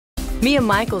Mia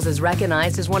Michaels is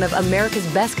recognized as one of America's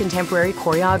best contemporary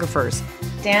choreographers.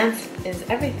 Dance is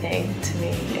everything to me.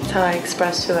 It's how I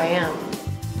express who I am.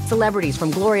 Celebrities from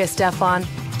Gloria Estefan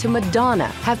to Madonna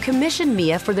have commissioned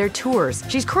Mia for their tours.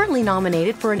 She's currently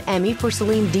nominated for an Emmy for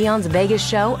Celine Dion's Vegas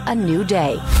show, A New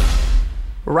Day.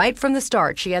 Right from the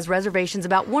start, she has reservations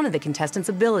about one of the contestants'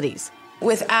 abilities.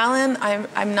 With Alan,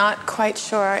 I'm not quite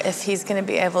sure if he's going to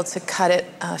be able to cut it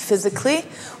physically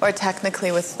or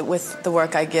technically with the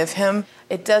work I give him.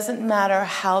 It doesn't matter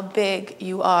how big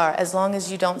you are, as long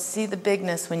as you don't see the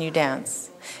bigness when you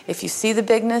dance. If you see the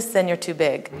bigness, then you're too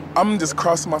big. I'm just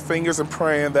crossing my fingers and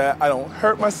praying that I don't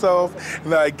hurt myself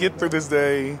and that I get through this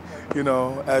day, you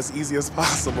know, as easy as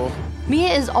possible.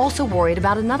 Mia is also worried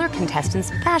about another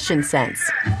contestant's fashion sense.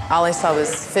 All I saw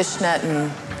was fishnet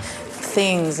and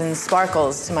things and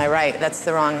sparkles to my right. That's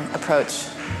the wrong approach.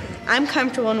 I'm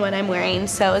comfortable in what I'm wearing,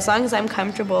 so as long as I'm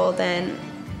comfortable, then,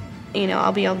 you know,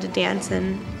 I'll be able to dance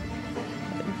and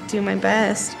do my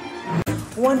best.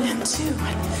 1 and 2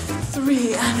 and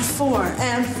 3 and 4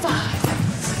 and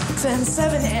 5 and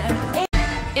 7 and 8.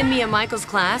 In Mia Michaels'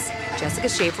 class, Jessica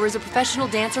Schaefer is a professional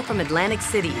dancer from Atlantic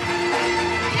City.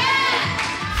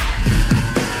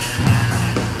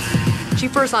 She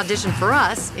first auditioned for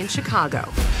us in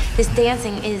Chicago. This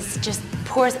dancing just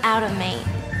pours out of me.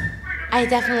 I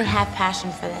definitely have passion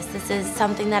for this. This is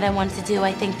something that I want to do.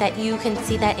 I think that you can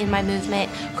see that in my movement,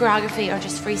 choreography, or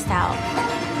just freestyle.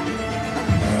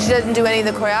 She didn't do any of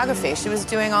the choreography. She was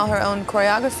doing all her own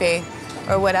choreography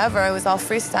or whatever. It was all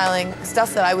freestyling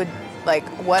stuff that I would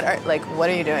what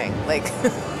are you doing? Now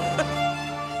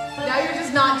you're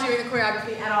just not doing the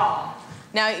choreography at all.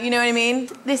 Now, you know what I mean?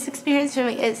 This experience for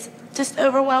me is just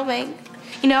overwhelming.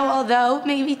 You know, although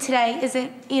maybe today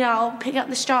isn't, you know, picking up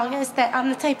the strongest, that I'm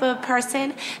the type of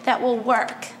person that will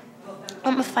work.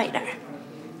 I'm a fighter.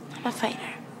 I'm a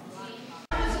fighter.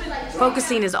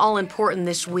 Focusing is all important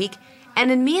this week, and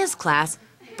in Mia's class,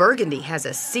 Burgundy has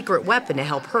a secret weapon to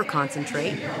help her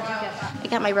concentrate. I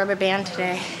got my rubber band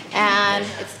today, and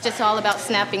it's just all about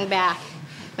snapping back.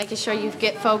 Making sure you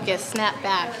get focused, snap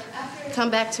back, come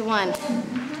back to one,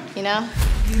 you know?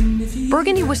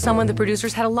 Burgundy was someone the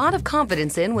producers had a lot of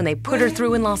confidence in when they put her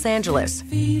through in Los Angeles.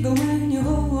 In the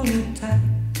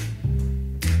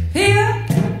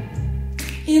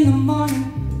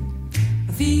morning,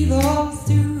 I feel all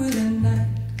through the night.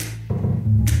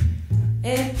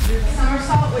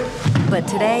 But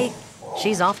today,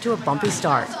 she's off to a bumpy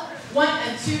start. 1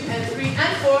 and 2 and 3 and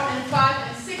 4 and 5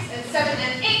 and 6 and 7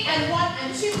 and 8 and 1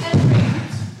 and 2 and 3.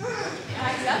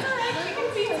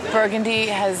 Burgundy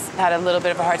has had a little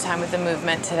bit of a hard time with the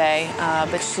movement today,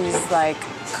 but she's like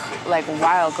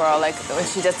wild girl. Like when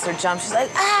she does her jump, she's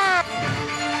like ah!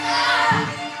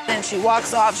 And she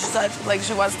walks off. She's like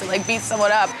she wants to beat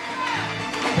someone up.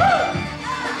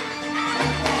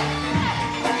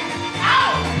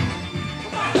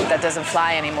 That doesn't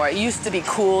fly anymore. It used to be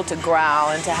cool to growl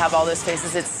and to have all those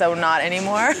faces. It's so not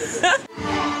anymore.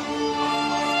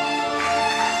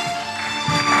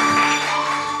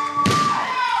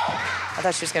 I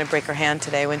thought she was going to break her hand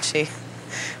today when she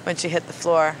hit the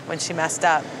floor, when she messed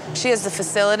up. She has the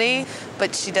facility,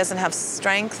 but she doesn't have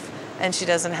strength and she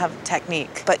doesn't have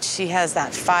technique. But she has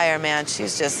that fire, man. She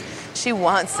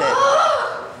wants it.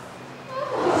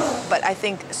 But I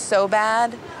think so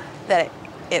bad that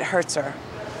it hurts her.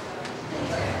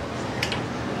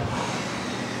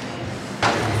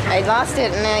 I lost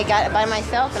it, and I got it by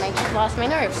myself, and I just lost my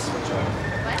nerves.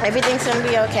 Everything's gonna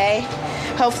be okay.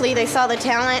 Hopefully they saw the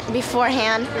talent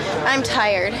beforehand. I'm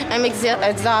tired. I'm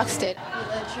exhausted.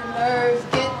 Let your nerves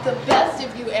get the best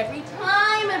of you every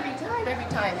time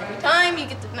you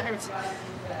get the nerves.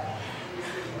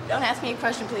 Don't ask me a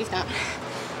question, please don't.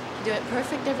 You do it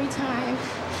perfect every time.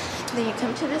 Then you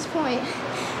come to this point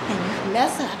and you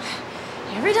mess up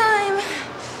every time.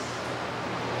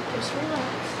 Just relax.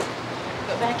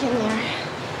 Go back in there.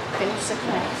 Finish the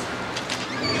class.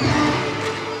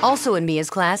 Also in Mia's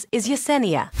class is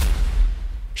Yesenia.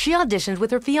 She auditioned with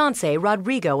her fiancé,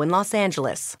 Rodrigo, in Los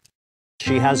Angeles.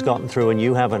 She has gotten through and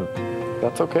you haven't.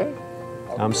 That's okay.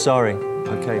 I'm sorry.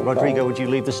 Okay, Rodrigo, would you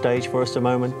leave the stage for us a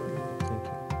moment?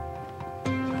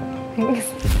 Thanks.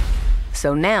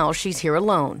 So now she's here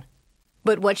alone.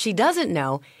 But what she doesn't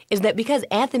know is that because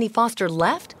Anthony Foster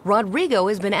left, Rodrigo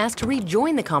has been asked to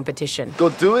rejoin the competition. Go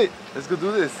do it. Let's go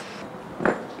do this.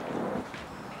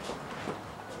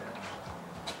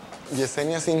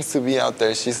 Yesenia seems to be out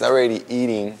there. She's already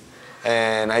eating,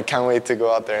 and I can't wait to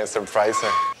go out there and surprise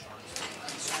her.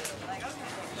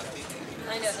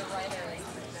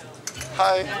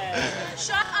 Hi.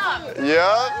 Shut up!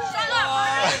 Yeah? Shut up!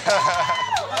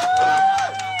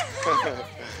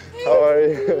 How are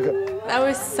you? That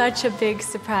was such a big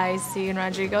surprise seeing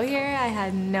Rodrigo here. I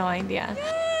had no idea.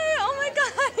 Oh my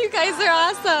God, you guys are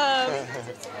awesome.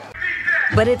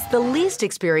 But it's the least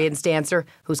experienced dancer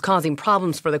who's causing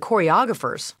problems for the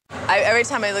choreographers. Every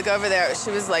time I look over there,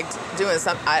 she was like doing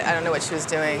something. I don't know what she was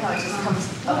doing. It just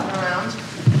comes up and around.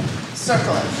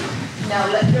 Circle it. Now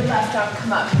let your left arm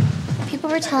come up. People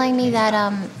were telling me that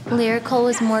Lyrical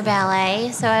was more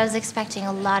ballet, so I was expecting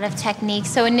a lot of technique.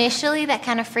 So initially that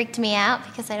kind of freaked me out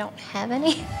because I don't have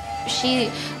any.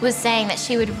 She was saying that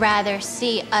she would rather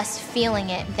see us feeling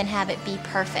it than have it be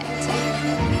perfect.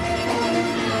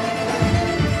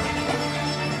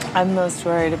 I'm most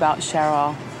worried about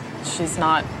Cheryl. She's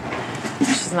not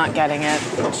getting it.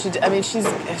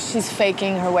 She's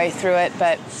faking her way through it,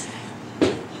 but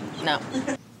no.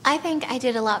 I think I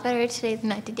did a lot better today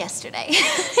than I did yesterday.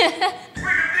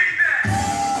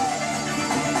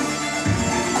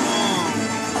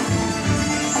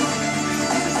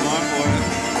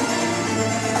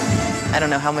 I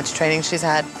don't know how much training she's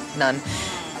had. None.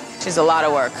 She's a lot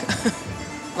of work.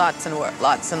 Lots and work.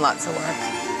 Lots and lots of work.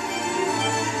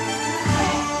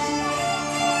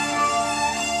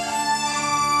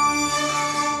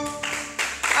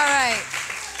 All right.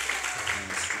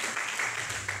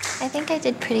 I think I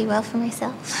did pretty well for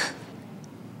myself.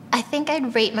 I think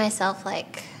I'd rate myself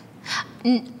like...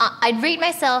 I'd rate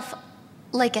myself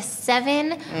like a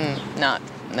 7. No.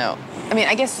 I mean,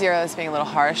 I guess 0 is being a little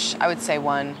harsh. I would say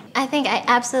 1. I think I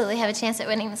absolutely have a chance at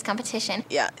winning this competition.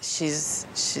 Yeah, she's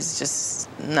just,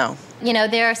 no. You know,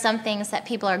 there are some things that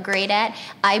people are great at.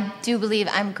 I do believe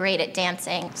I'm great at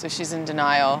dancing. So she's in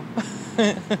denial.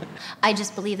 I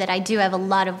just believe that I do have a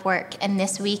lot of work, and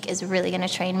this week is really gonna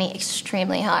train me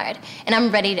extremely hard. And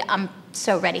I'm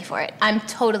so ready for it. I'm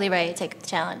totally ready to take the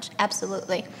challenge,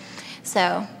 absolutely.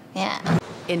 So, yeah.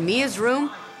 In Mia's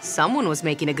room, someone was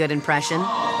making a good impression. I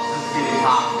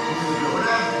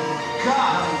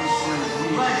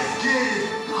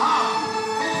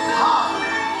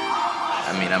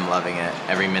mean, I'm loving it.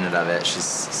 Every minute of it. She's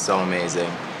so amazing.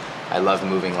 I love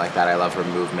moving like that. I love her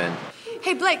movement.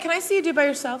 Hey, Blake, can I see you do by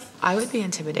yourself? I would be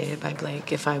intimidated by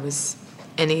Blake if I was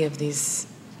any of these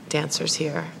dancers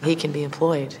here. He can be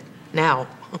employed now.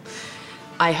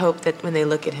 I hope that when they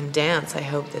look at him dance, I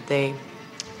hope that they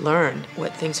learn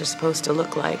what things are supposed to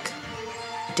look like.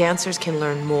 Dancers can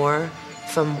learn more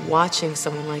from watching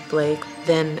someone like Blake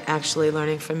than actually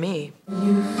learning from me.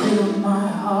 You fill my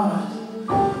heart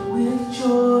with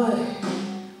joy.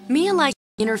 Mia liked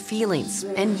inner feelings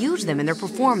and used them in their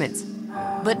performance.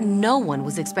 But no one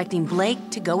was expecting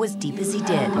Blake to go as deep as he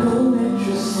did.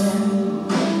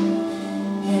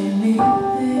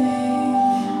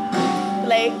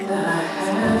 Blake,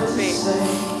 speak.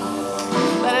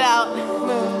 Let it out. Move.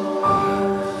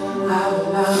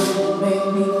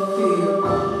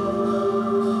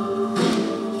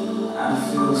 I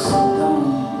feel so dumb.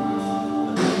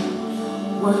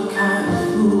 What kind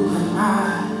of fool am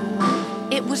I?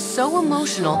 It was so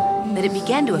emotional that it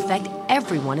began to affect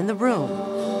everyone in the room.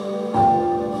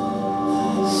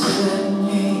 Set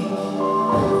me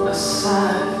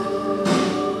aside.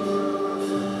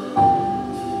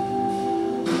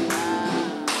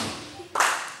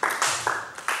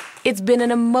 It's been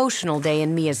an emotional day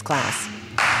in Mia's class.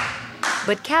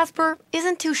 But Casper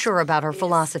isn't too sure about her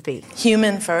philosophy.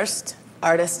 Human first,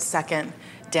 artist second,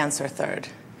 dancer third.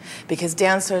 Because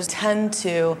dancers tend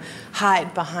to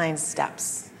hide behind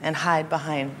steps and hide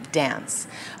behind dance,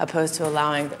 opposed to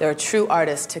allowing their true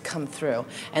artist to come through.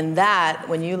 And that,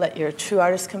 when you let your true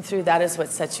artist come through, that is what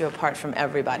sets you apart from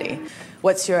everybody.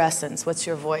 What's your essence? What's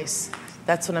your voice?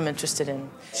 That's what I'm interested in.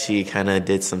 She kind of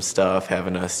did some stuff,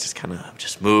 having us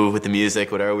just move with the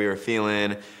music, whatever we were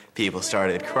feeling. People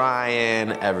started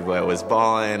crying, everybody was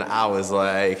bawling. I was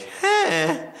like,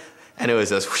 eh. And it was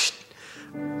just whoosh.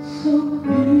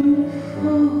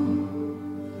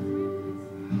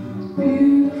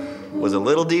 Was a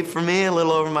little deep for me, a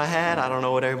little over my head. I don't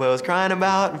know what everybody was crying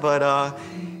about, but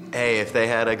hey, if they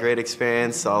had a great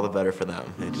experience, all the better for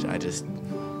them. I just,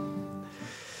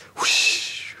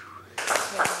 whoosh.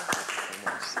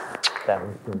 That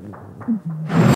was good.